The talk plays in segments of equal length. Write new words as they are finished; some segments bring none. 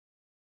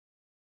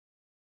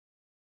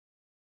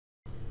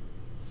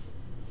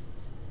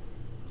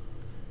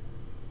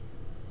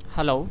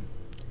Hello,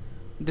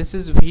 this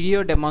is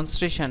video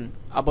demonstration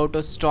about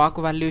a stock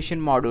valuation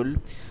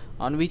module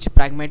on which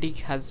Pragmatic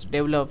has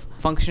developed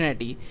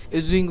functionality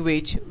using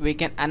which we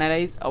can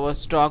analyze our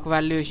stock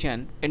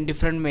valuation in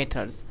different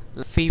methods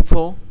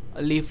FIFO,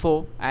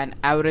 LIFO and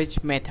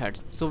average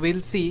methods. So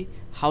we'll see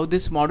how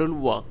this module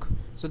work.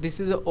 So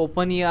this is an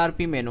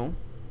OpenERP menu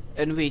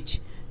in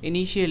which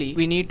initially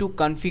we need to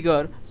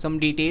configure some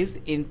details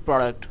in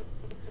product.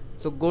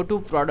 So go to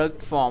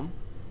product form.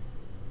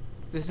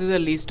 This is a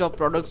list of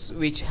products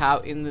which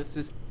have in the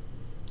system.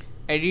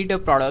 Edit a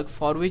product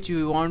for which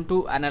we want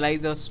to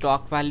analyze a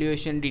stock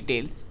valuation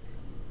details,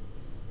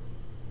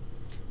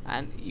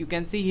 and you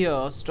can see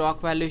here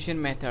stock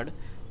valuation method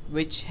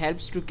which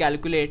helps to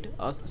calculate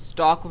a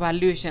stock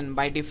valuation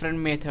by different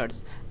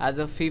methods as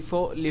a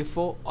FIFO,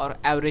 LIFO or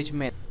average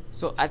method.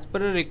 So as per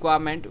a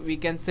requirement we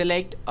can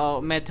select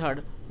a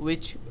method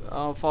which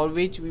for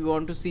which we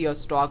want to see a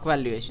stock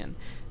valuation,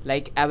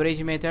 like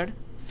average method,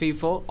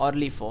 FIFO or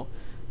LIFO.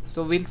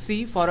 So we'll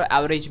see for an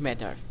average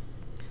method.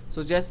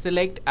 So just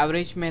select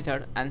average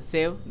method and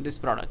save this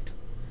product.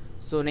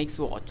 So next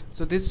watch.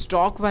 So this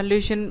stock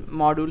valuation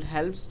module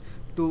helps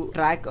to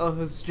track a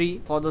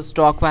history for the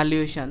stock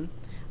valuation,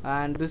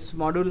 and this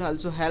module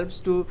also helps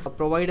to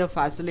provide a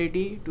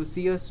facility to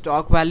see a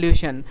stock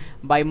valuation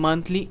by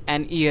monthly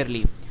and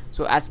yearly.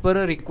 So as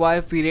per a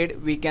required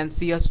period we can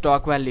see a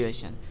stock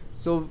valuation.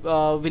 So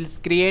we'll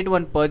create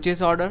one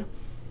purchase order.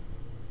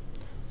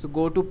 So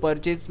go to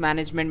purchase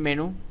management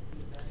menu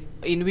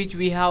in which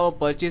we have a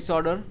purchase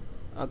order.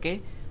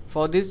 Okay,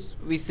 for this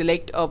we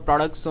select a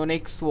product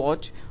Sonex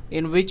watch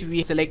in which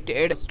we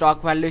selected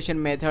stock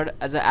valuation method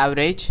as an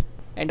average,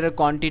 enter a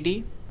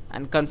quantity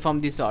and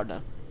confirm this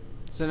order.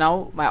 So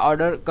now my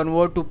order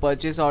convert to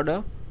purchase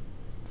order.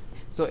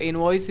 So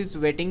invoice is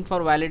waiting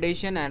for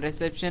validation and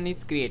reception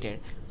is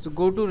created. So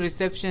go to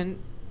reception,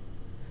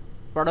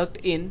 product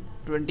in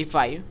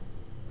 25.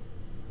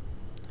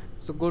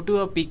 So go to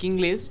a picking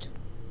list.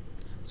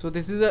 So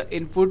this is a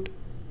input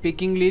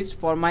picking list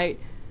for my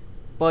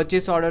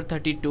purchase order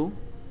 32,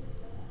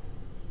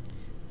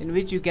 in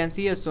which you can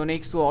see a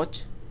Sonex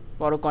watch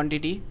for a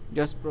quantity.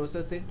 Just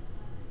process it,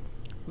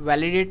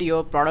 validate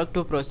your product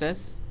to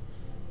process.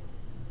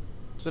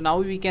 So now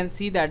we can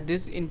see that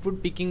this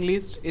input picking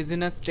list is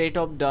in a state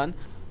of done.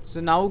 So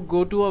now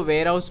go to a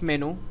warehouse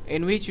menu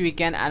in which we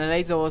can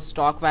analyze our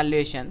stock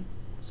valuation.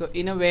 So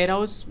in a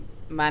warehouse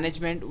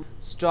management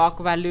stock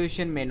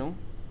valuation menu,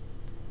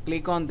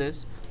 click on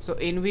this. So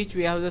in which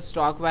we have the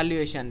stock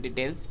valuation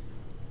details.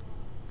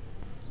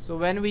 So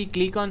when we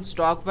click on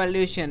stock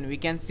valuation we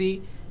can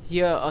see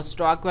here a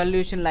stock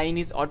valuation line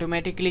is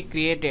automatically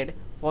created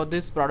for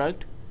this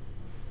product.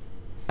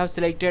 I have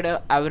selected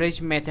a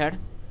average method.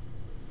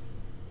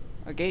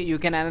 Okay, you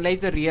can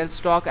analyze the real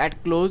stock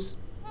at close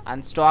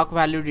and stock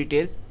value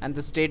details and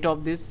the state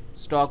of this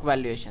stock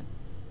valuation.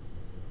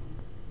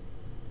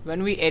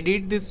 When we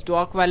edit this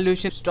stock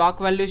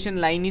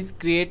valuation line is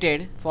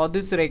created for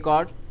this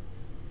record,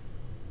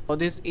 for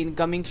this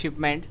incoming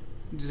shipment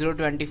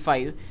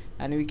 025,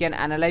 and we can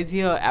analyze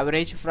here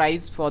average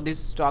price for this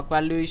stock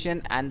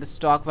valuation and the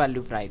stock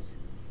value price.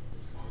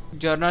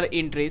 Journal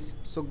entries.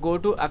 So go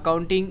to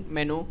accounting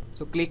menu.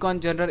 So click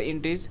on journal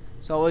entries.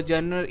 So our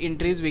journal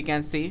entries we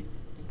can see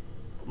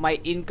my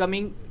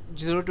incoming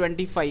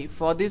 025.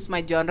 For this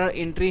my journal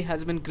entry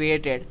has been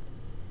created.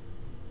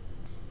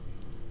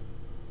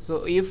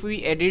 So if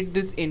we edit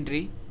this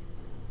entry,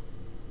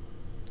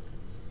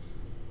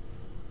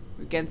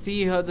 we can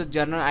see here the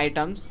journal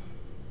items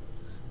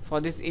for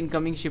this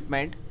incoming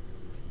shipment.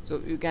 So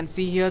you can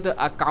see here the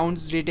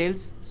accounts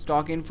details,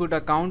 stock input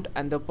account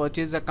and the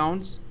purchase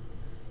accounts.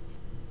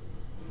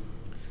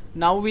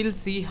 Now we'll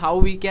see how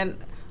we can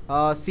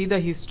see the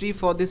history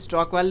for this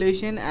stock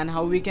valuation and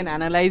how we can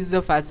analyze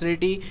the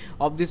facility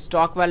of this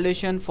stock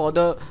valuation for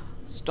the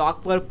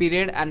stock per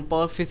period and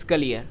per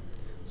fiscal year.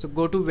 So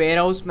go to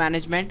warehouse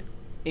management,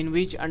 in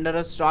which under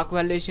a stock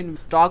valuation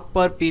stock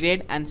per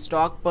period and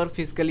stock per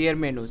fiscal year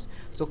menus.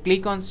 So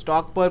click on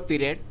stock per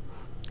period.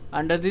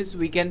 Under this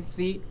we can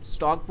see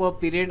stock per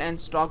period and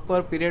stock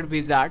per period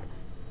wizard.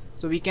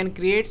 So we can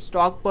create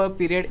stock per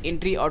period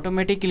entry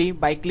automatically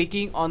by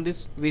clicking on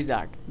this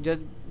wizard.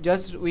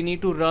 Just we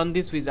need to run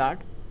this wizard.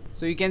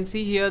 So you can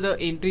see here the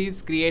entry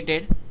is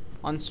created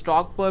on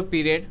stock per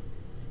period.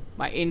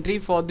 My entry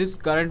for this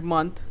current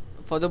month,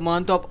 for the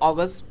month of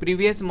August,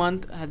 previous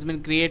month has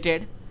been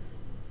created,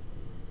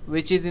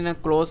 which is in a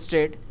closed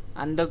state,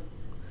 and the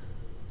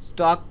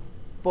stock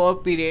per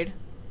period,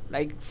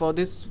 like for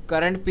this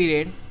current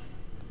period,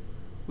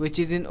 which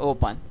is in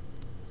open.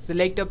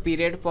 Select a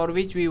period for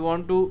which we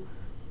want to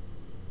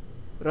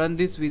run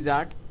this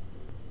wizard.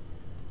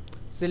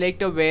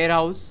 Select a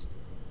warehouse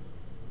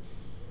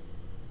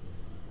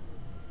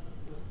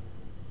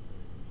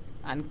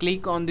and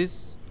click on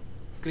this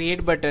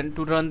create button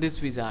to run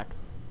this wizard.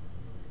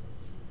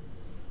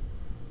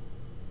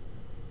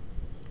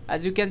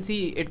 As you can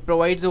see, it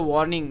provides a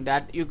warning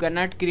that you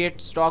cannot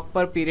create stock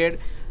per period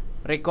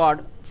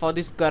record for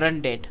this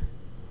current date.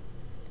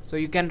 So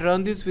you can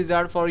run this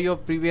wizard for your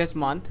previous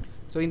month.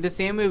 So in the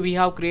same way we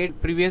have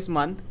created previous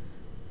month.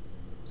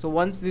 So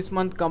once this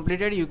month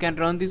completed, you can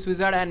run this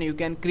wizard and you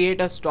can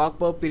create a stock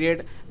per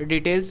period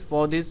details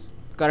for this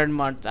current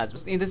month as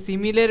well. In the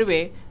similar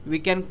way, we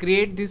can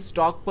create this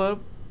stock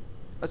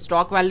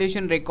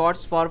valuation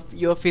records for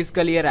your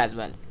fiscal year as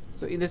well.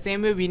 So in the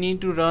same way, we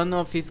need to run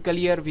a fiscal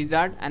year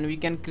wizard and we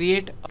can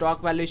create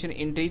stock valuation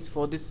entries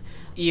for this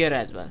year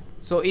as well.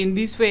 So in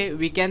this way,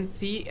 we can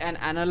see and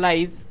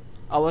analyze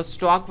our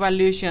stock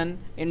valuation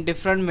in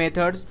different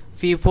methods,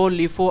 FIFO,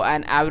 LIFO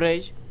and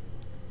average,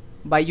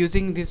 by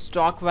using this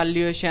stock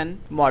valuation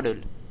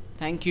module.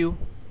 Thank you.